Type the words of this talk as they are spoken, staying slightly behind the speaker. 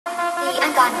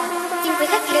an toàn. Xin quý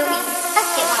khách lưu ý tắt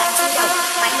điện thoại di động,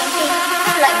 máy nhắn tin,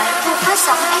 các loại máy thu phát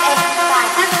sóng FM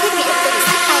và các thiết bị điện tử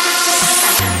sát tai trên xe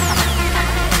máy.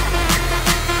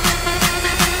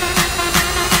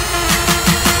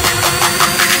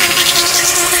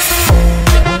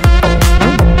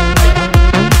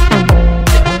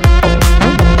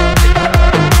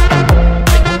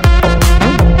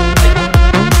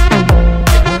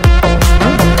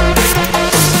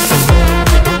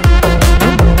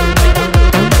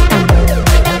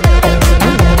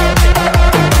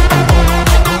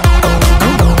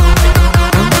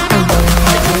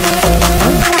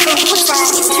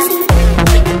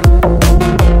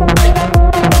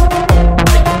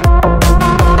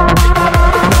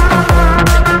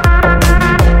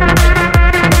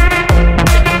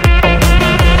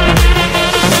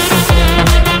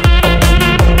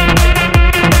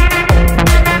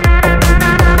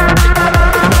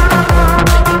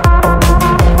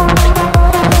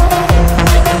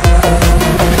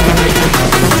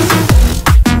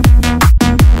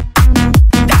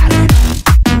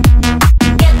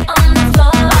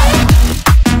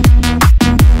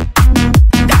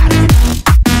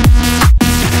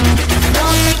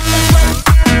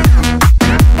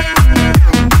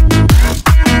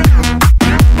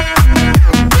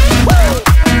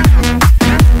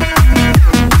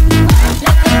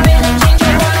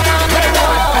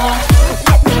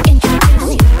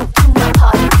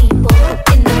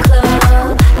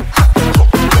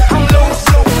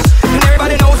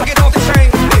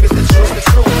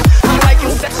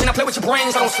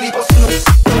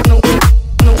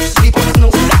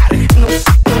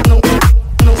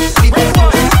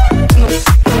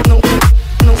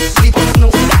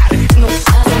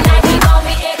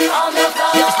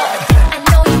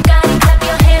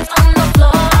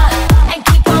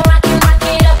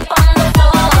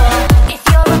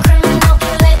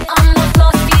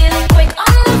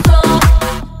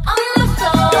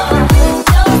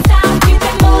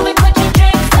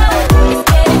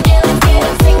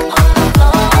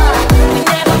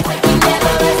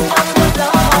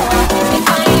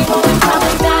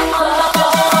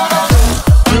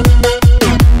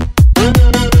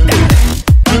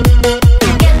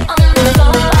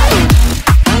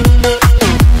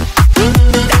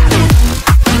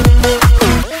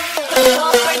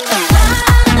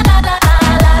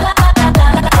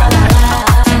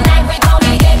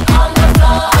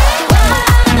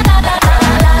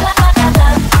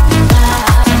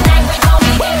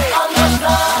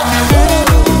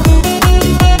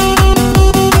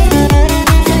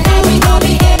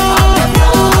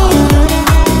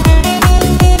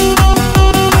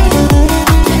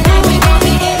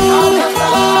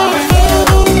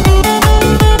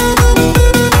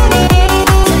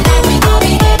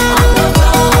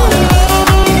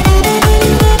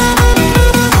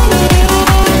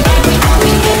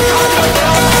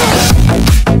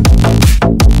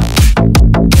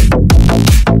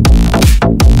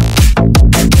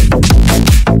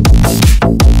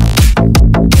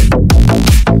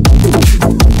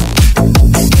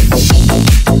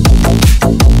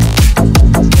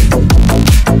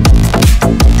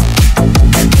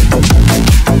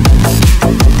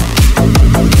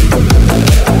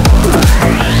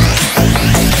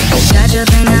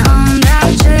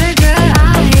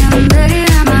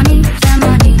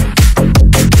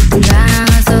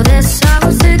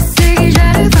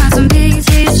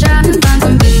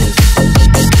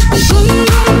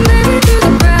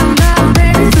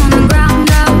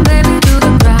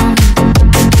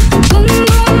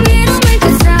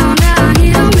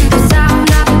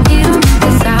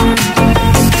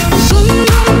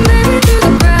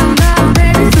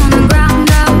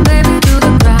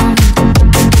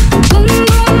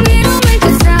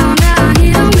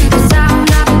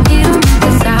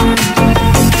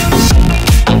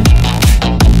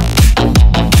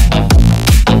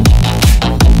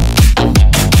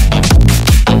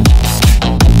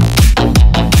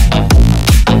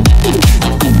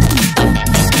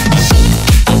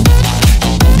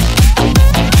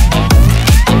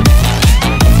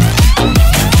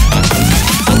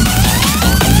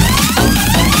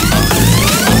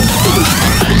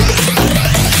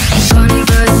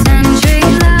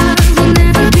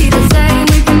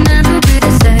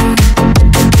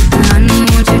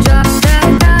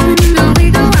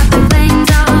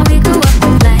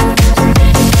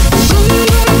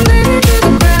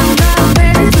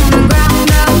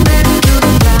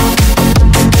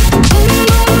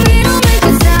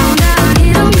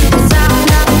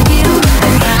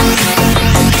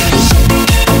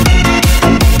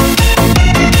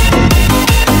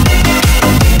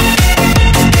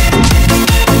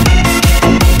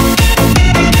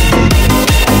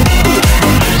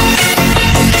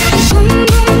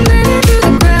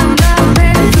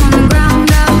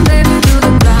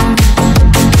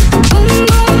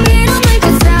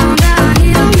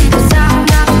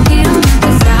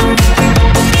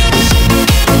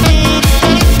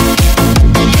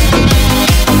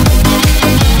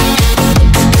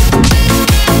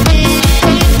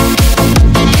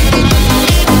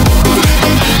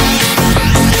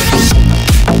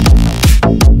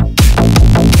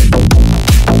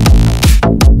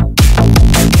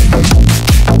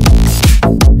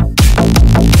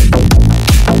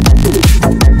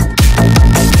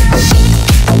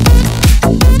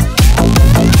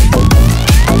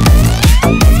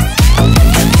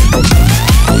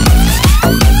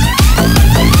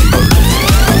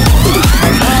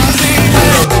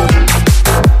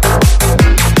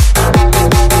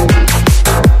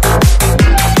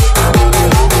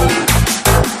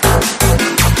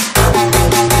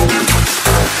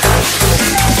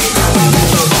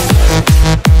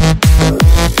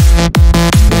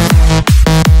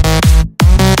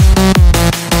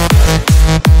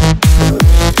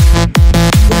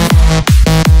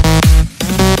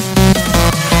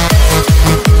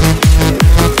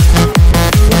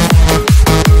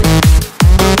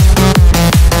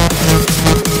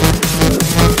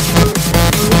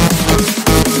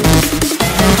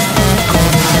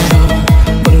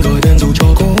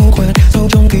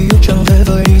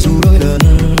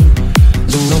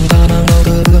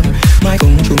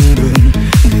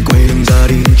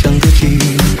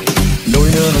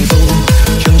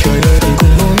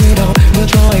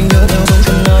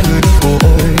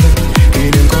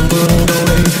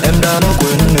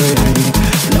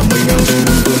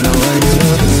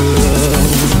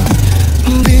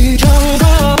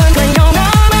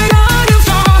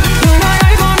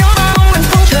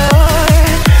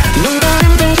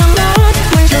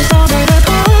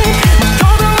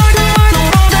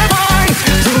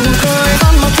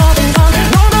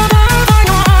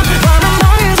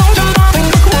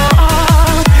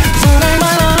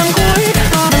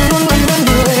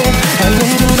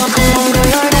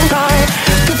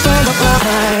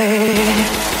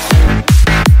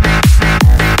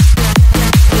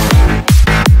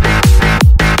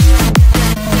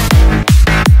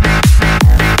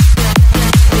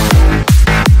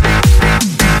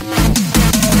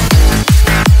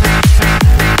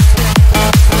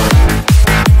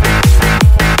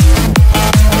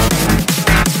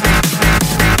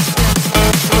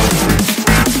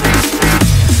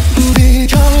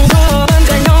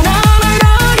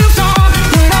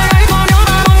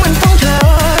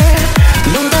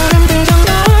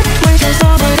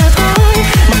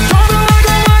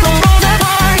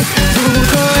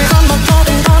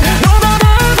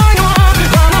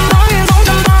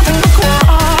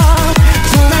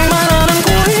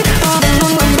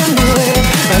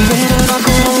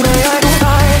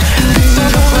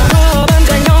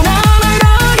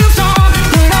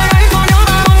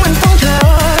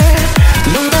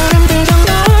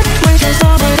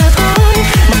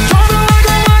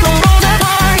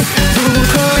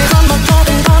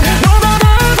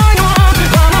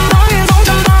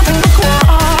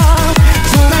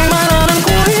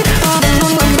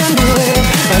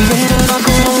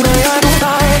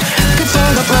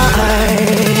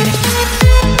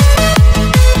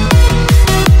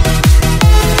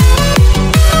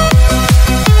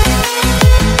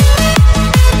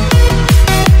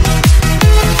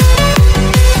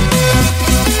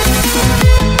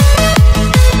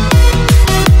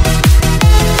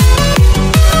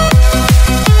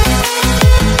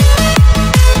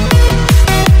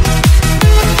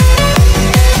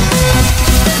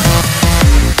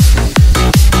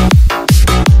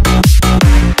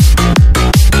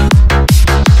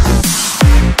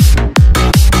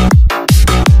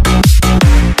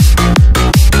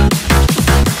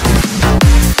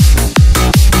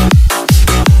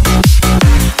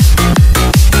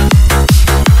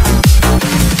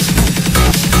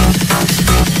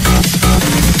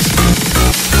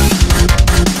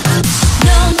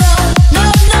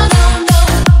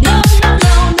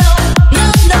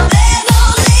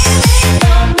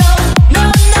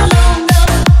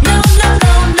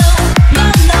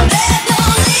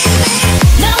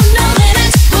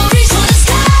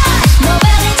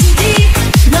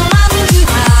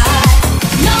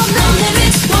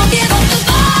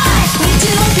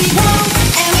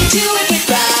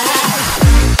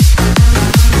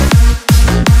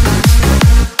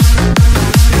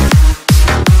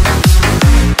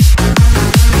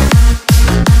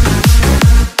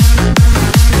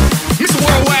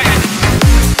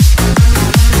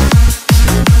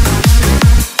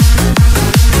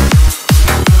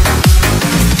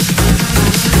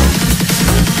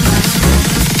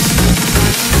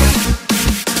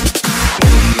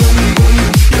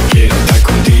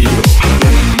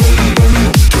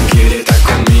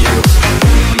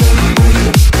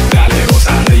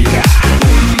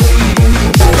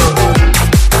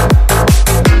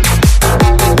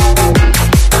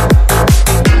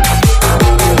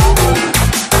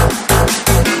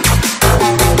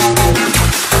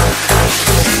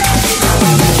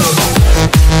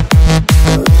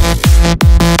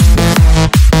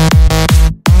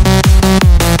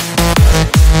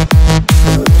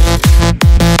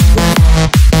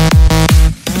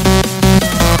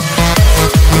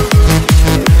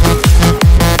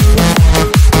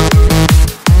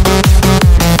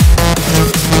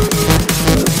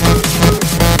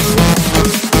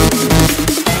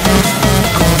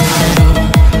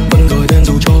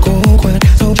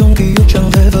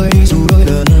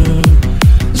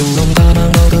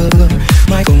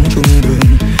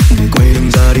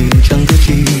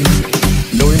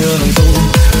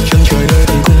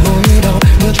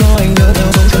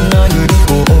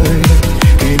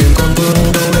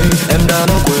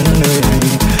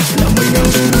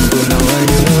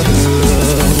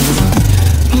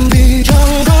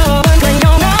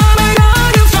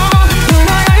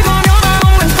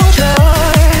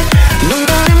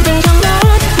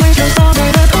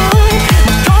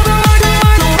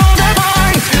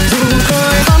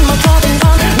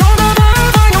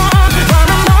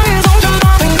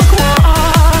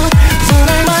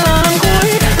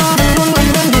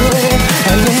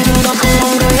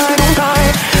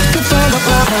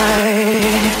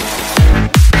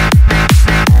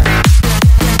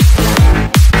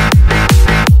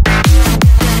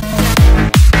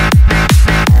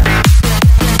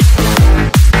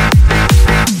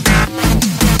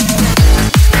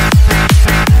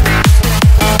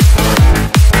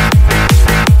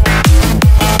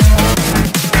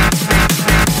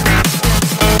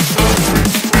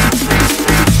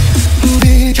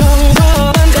 Vì chẳng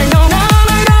có bên cạnh nhau đã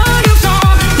lấy đã yêu gió,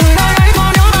 người nơi ấy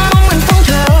có nhớ ta mong mình không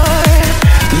chờ.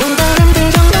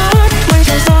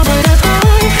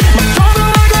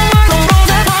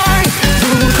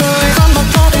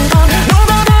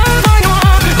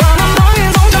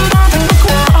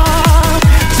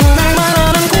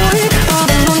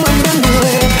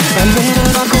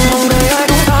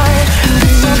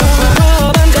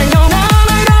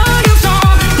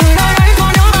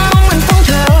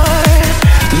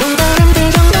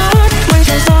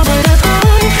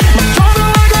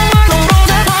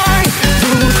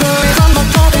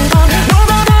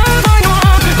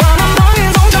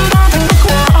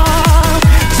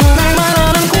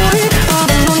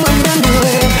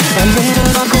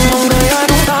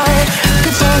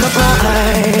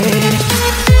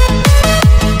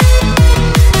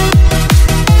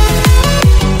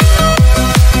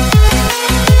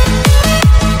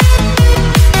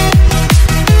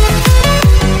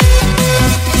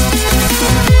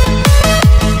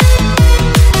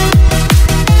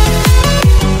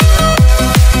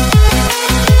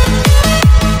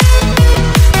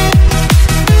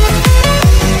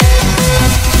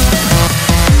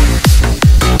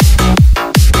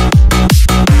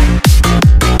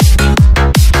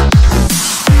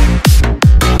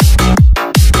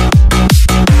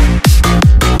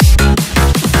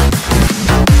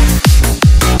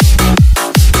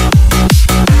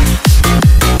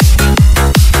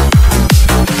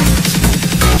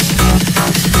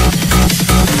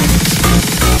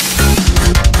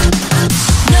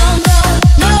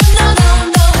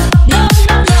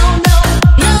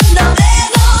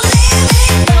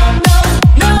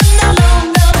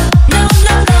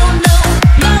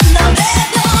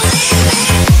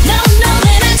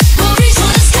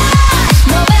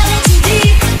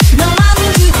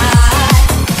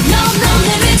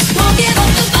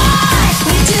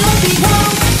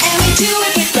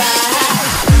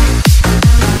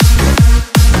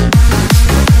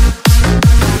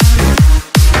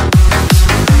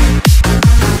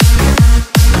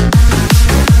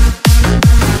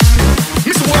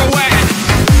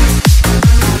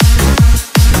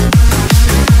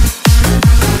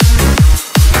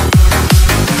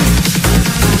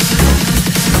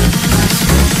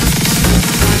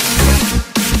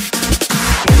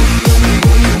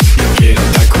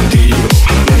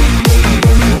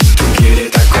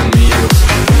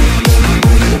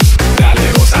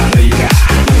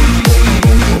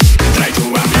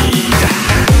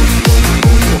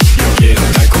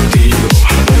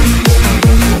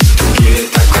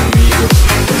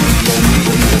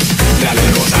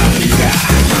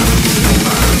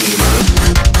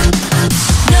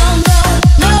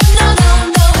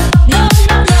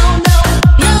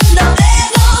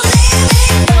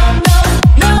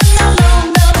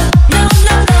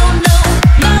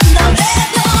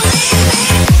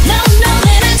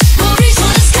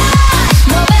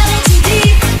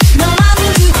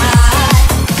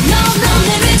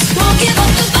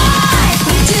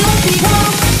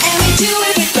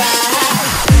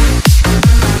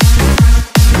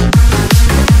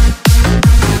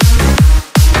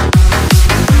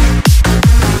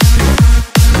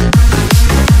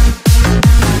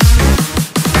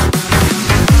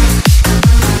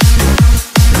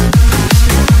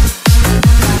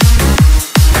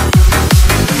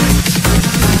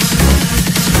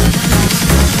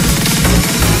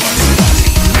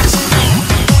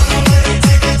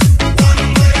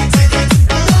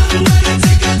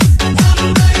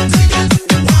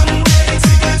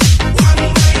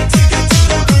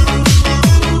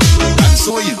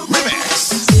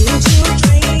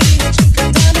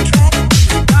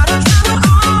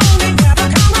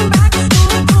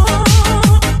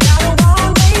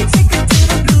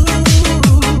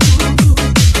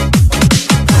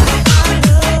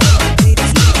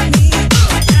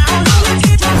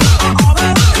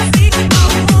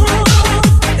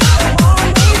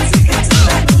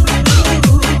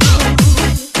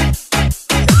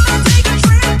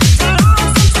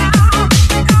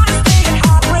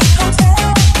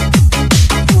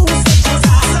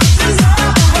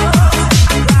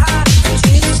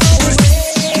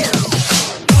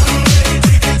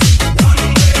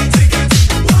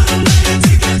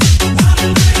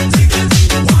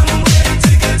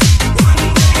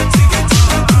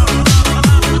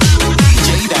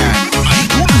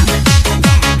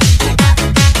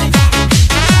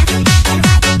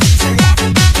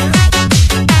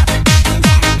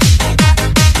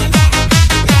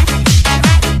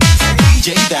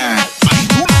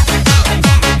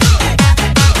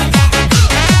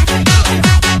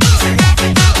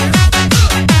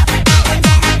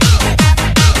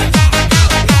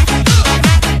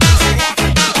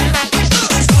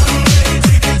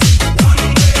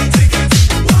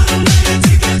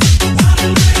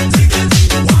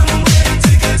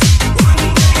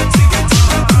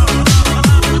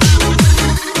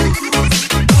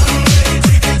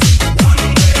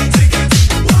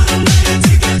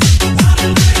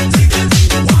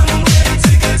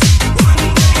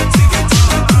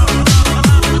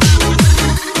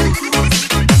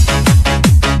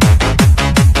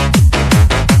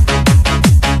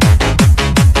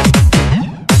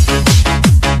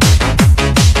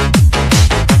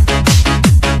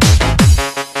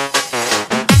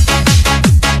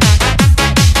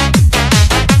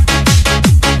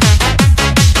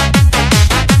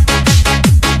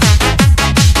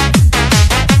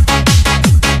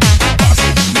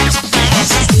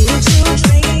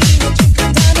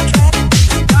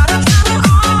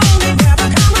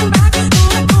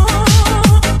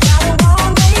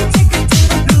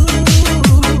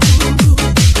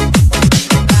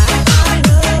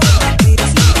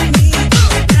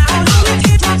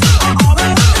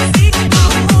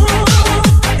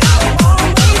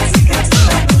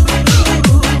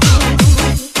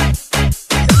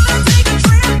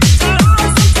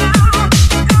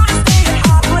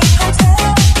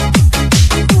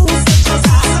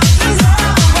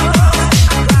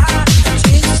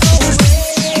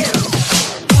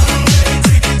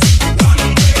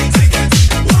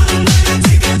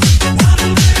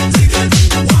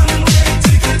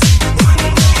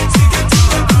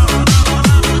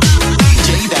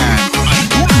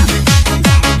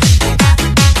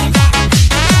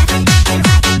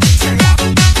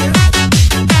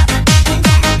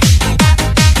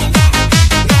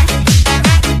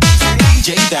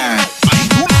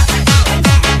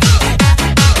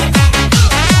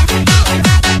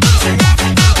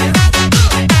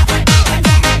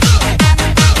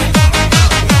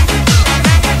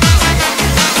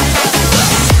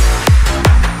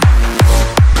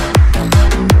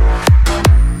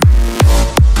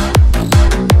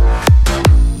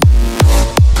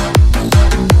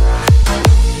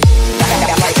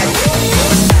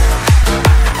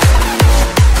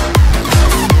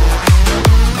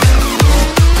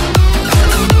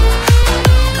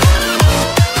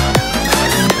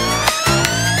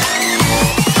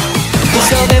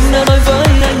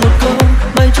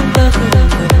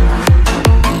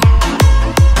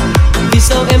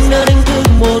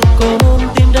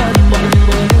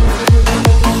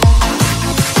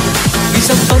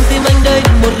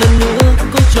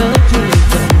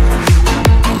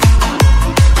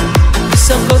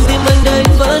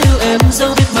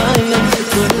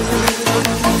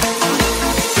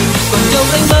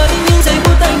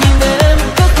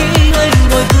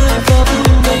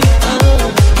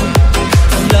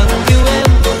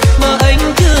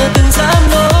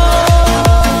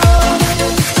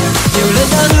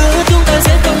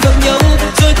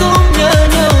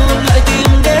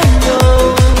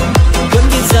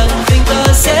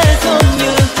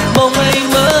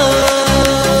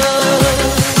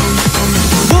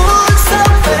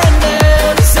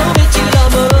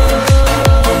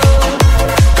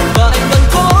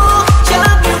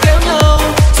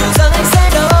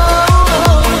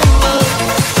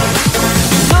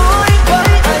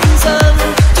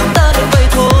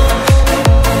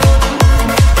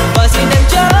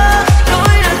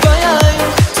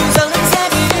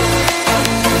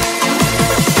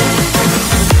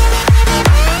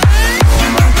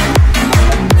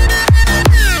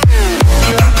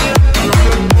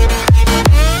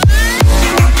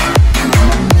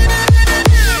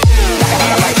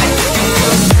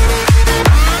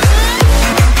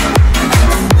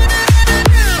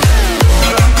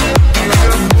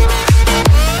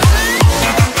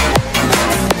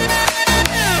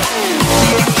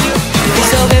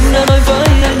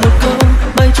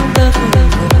 ta không ngờ.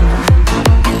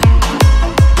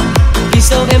 Vì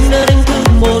sao em đã đánh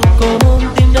thức một con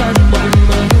tim đang mộng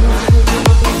mơ?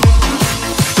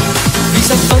 Vì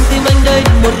sao con tim anh đây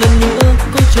một lần nữa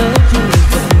có trở về?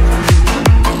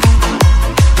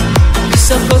 Vì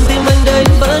sao con tim anh đây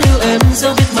vẫn yêu em,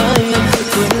 sao biết mai em phải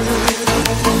quên?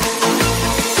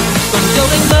 Còn đâu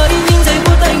anh mới những giây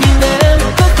phút anh nhìn em,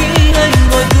 có khi anh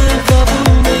ngồi cười và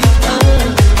vui mình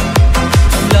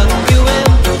lặng yêu em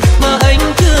mà anh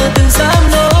chưa từng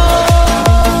dám nói.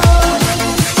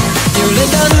 Nhiều lần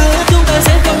đã hứa chúng ta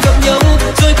sẽ không gặp nhau,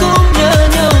 rồi cũng nhớ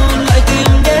nhau lại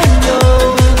tìm đến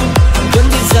nhau. Vẫn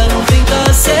biết rằng tình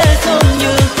ta sẽ không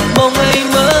như mong hay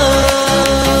mơ.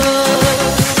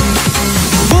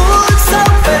 Muốn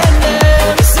sống bên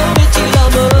em dẫu biết chỉ là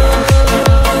mơ,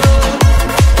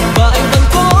 và anh vẫn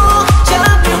cố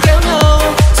chấp níu kéo nhau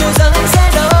dù rằng anh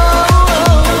sẽ đau.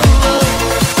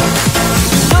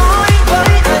 Nói với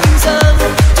anh rằng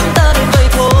chúng ta đến vậy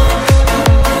thôi,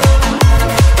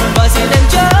 và xin em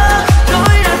chớ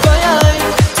nói đến với anh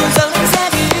dù rằng anh sẽ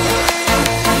đi.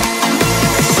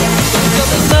 Còn gặp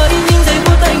anh mới những giây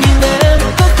phút anh nhìn em,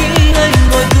 có khi anh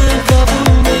ngồi cười và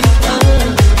vui mình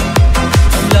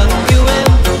lặng yêu em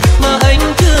mà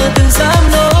anh chưa từng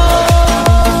dám nói.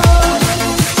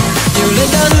 Nhiều lần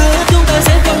đã hứa chúng ta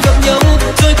sẽ không gặp nhau,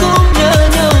 rồi cũng nhớ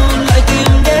nhau lại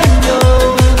tìm đến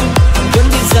nhau. Vẫn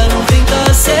biết rằng tình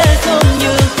ta sẽ không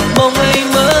như mong hay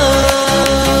mơ.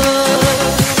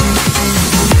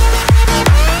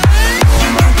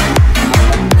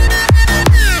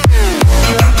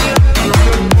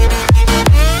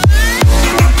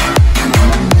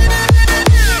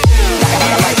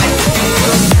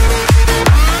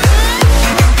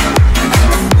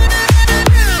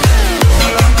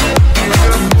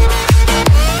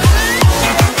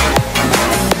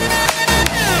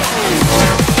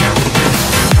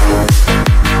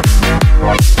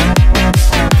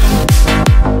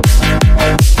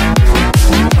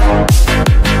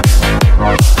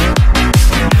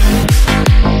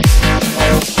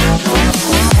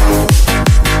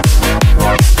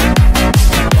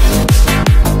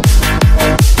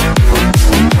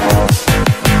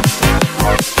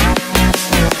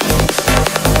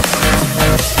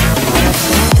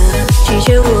 Chỉ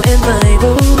trêu đùa em vài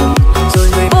hôm, rồi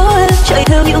người bỏ em chạy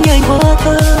theo những ngày qua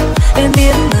thơ. Em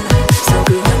biết mà sao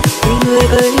cứ hận vì người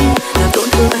ấy làm tổn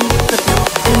thương anh thật lòng.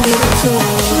 Em biết rồi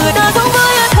người ta sống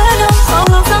với em thế nào, sao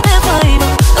hướng sáng em phải đâu.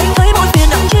 Anh thấy một phiền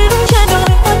nặng chính trên đời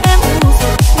mất em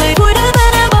rồi. Ngày vui đến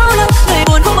bên em bao lâu, ngày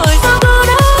buồn không mời sao cứ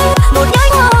đâu. Một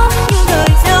nhánh hoa hồng nhưng đời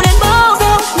gieo đến bao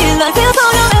giờ. Nhìn lại phía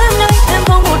sau lưng em đây, em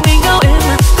không một mình đâu em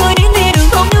à. Thôi nín đi đừng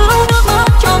khóc nữa, nước mắt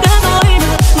cho cái rồi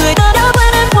nữa. Người ta đã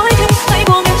quên em thôi thì hãy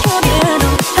buông em cho nhẹ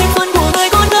lòng. Thanh xuân của người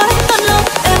con gái thật lòng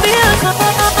em biết rồi.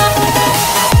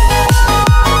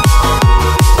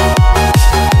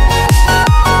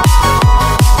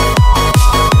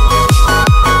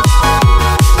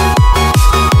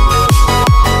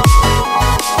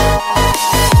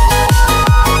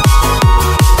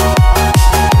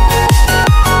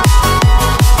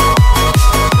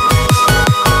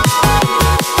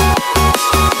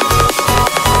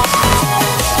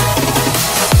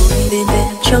 Tôi bên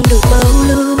em chẳng được bao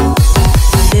lâu,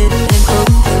 đến em không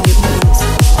theo những lời sao.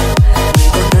 Người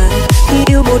con gái khi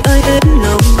yêu một ai hết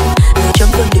lòng mà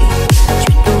chẳng phân định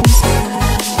chuyện đúng sai.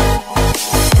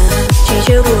 Ta chỉ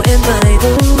trêu đùa em vài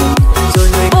hôm, rồi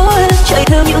người bỏ em chạy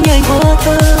theo những ngày qua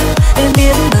thơ. Em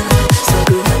biết mà sao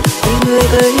cứ hận vì người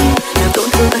ấy làm tổn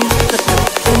thương anh thật lòng.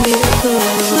 Em biết rồi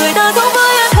người ta sống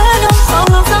với em thế nào, sao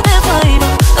hướng sáng em phải đâu.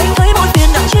 Anh thấy một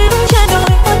phiền nặng chính trên đời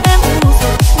mất em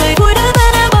rồi. Ngày vui đến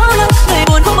bên em bao lâu, ngày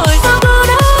buồn không mời sao cứ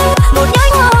đâu. Một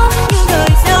nhánh hoa hồng nhưng đời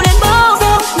gieo đến bao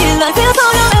giờ. Nhìn lại phía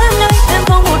sau lưng em đây, em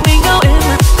không một mình đâu em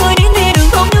à. Thôi nín đi đừng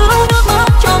khóc nữa, nước mắt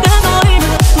cho cái rồi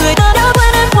nữa. Người ta đã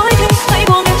quên em thôi thì hãy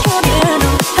buông em cho nhẹ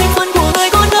lòng. Thanh xuân của người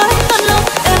con gái thật lòng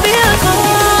em biết rồi.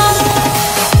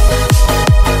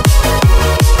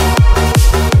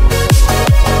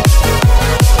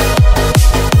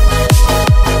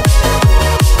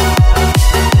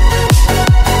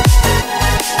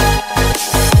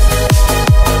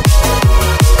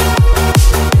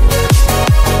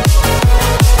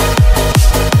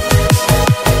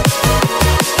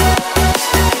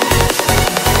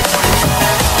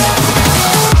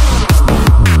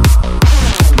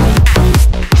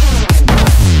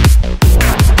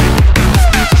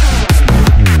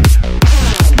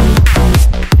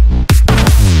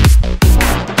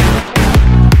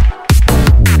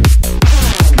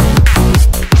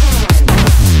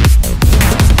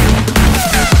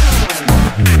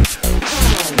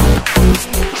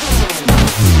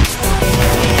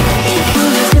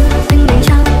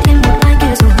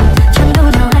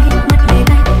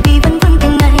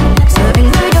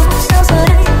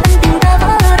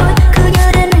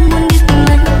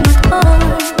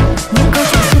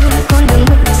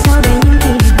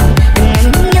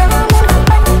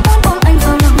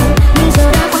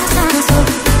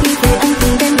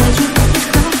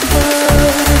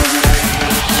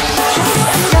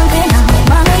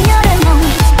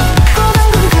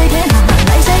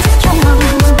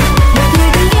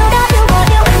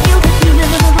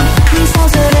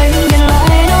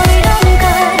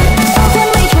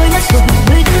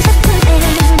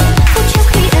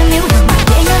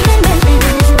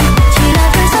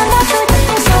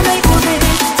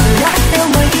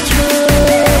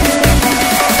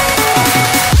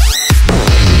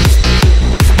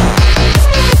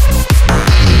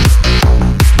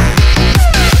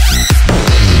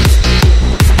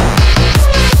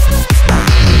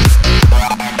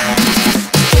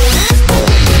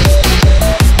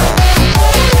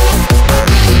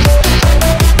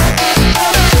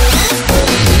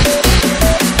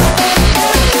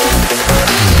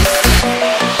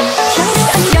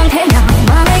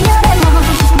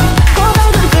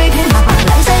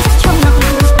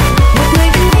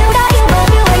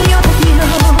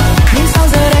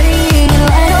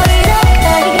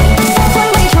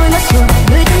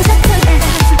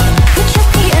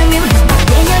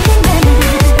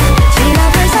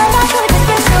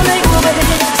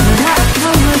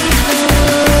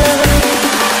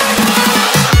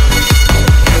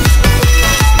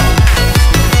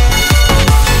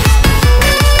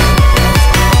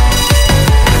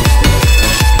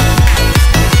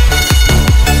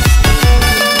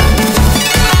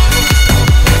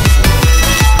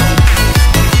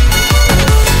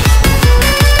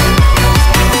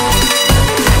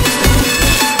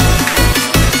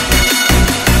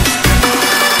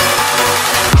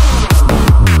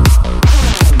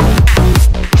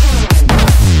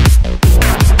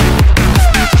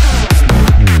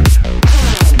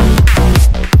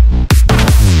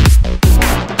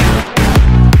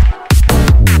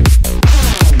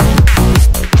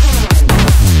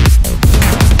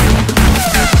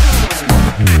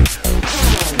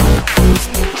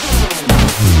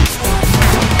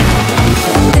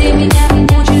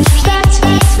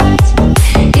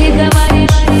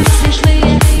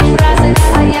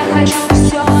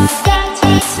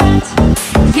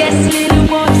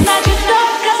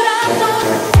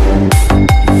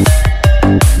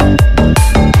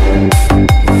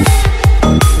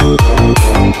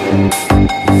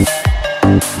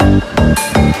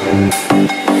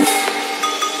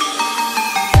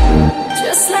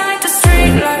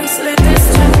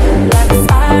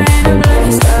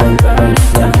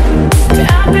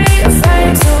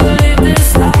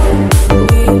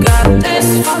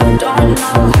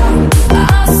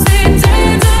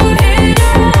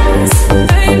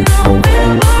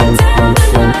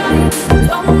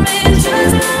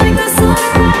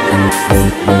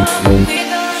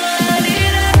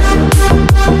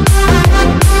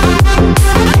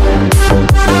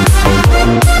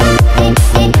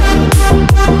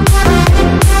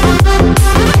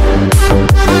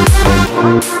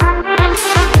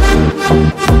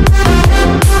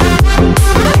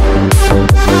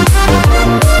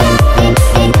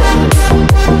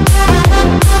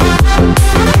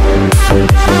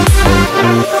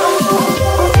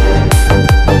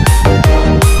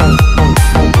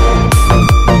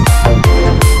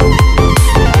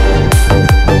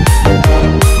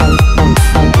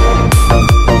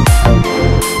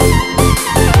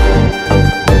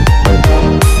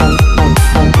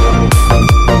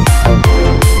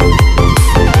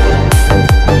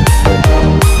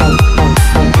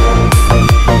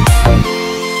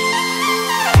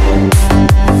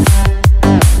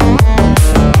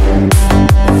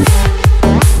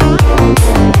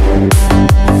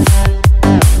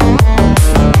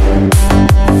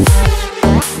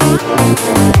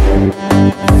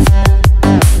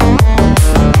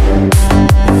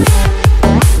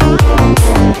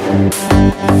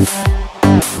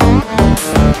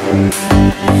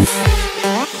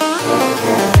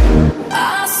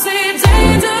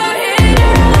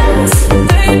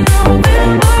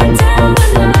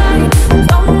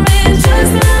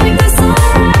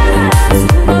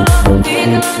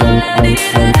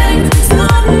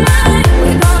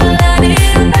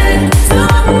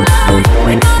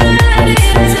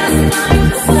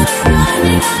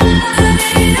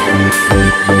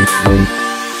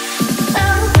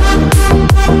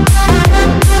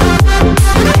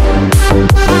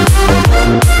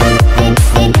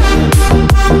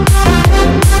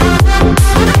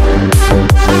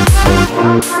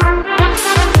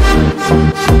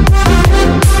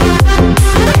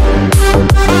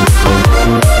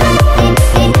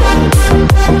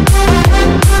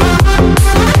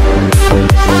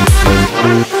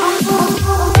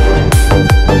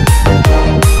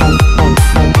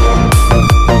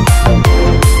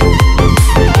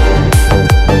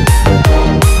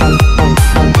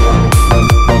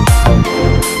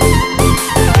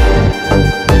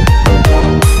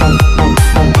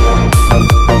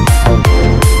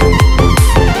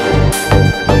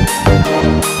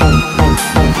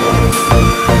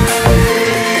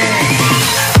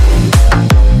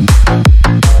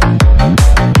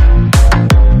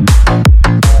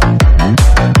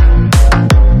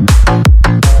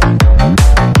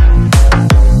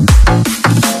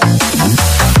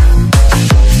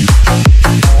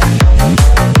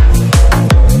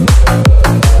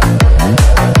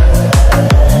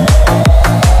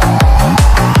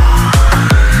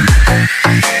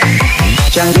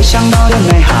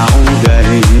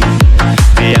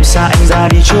 xa anh ra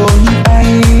đi chốn tay.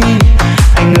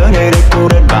 Anh ngỡ nơi đây cô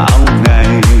đơn bao ngày,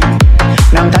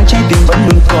 năm tháng trái tim vẫn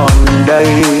luôn còn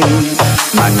đây.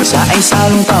 Mà người xa anh sao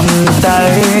luôn tầm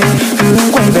tay,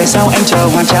 cứ quay về sau anh chờ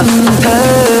hoàn chẳng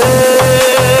thấy.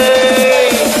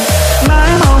 Mãi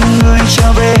mong người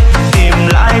trở về tìm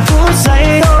lại phút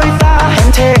giây đôi ta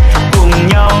hẹn thề, cùng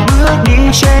nhau bước đi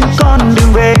trên con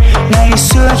đường về. Ngày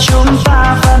xưa chúng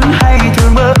ta vẫn hay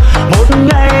thường mơ một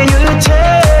ngày như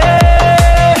thế.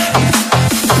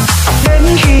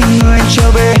 Đến khi người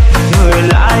trở về, người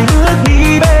lại bước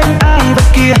đi bên ai vật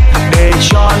kia, để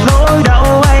cho nỗi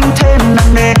đau anh thêm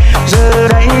nặng nề. Giờ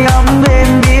đây ấm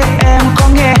bên biết em có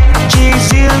nghe, chỉ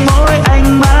riêng mỗi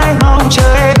anh mãi mong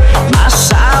chờ em. Mà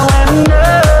sao em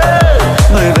nỡ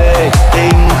người về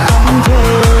tình không về.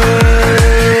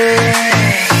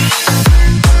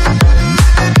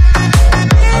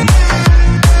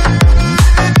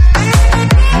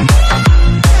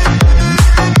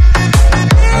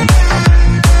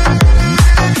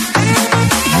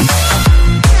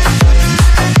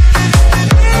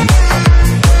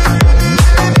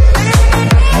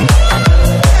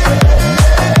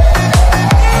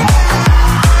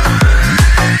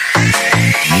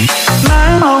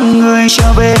 Người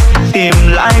trở về tìm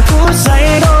lại phút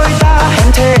giây đôi ta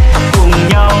hẹn thề, cùng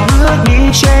nhau bước đi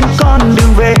trên con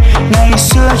đường về. Ngày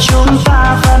xưa chúng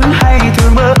ta vẫn hay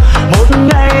thường mơ một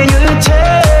ngày như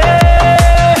thế.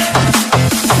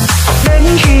 Đến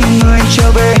khi người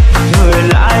trở về, người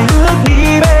lại bước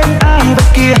đi bên ai vật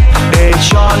kia, để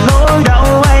cho nỗi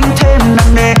đau anh thêm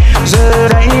nặng nề. Giờ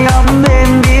đây ấm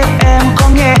bên biết em có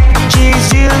nghe, chỉ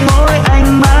riêng mỗi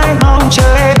anh mãi mong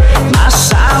chờ em. Mà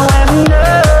sao em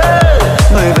nỡ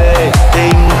người về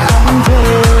tình không về.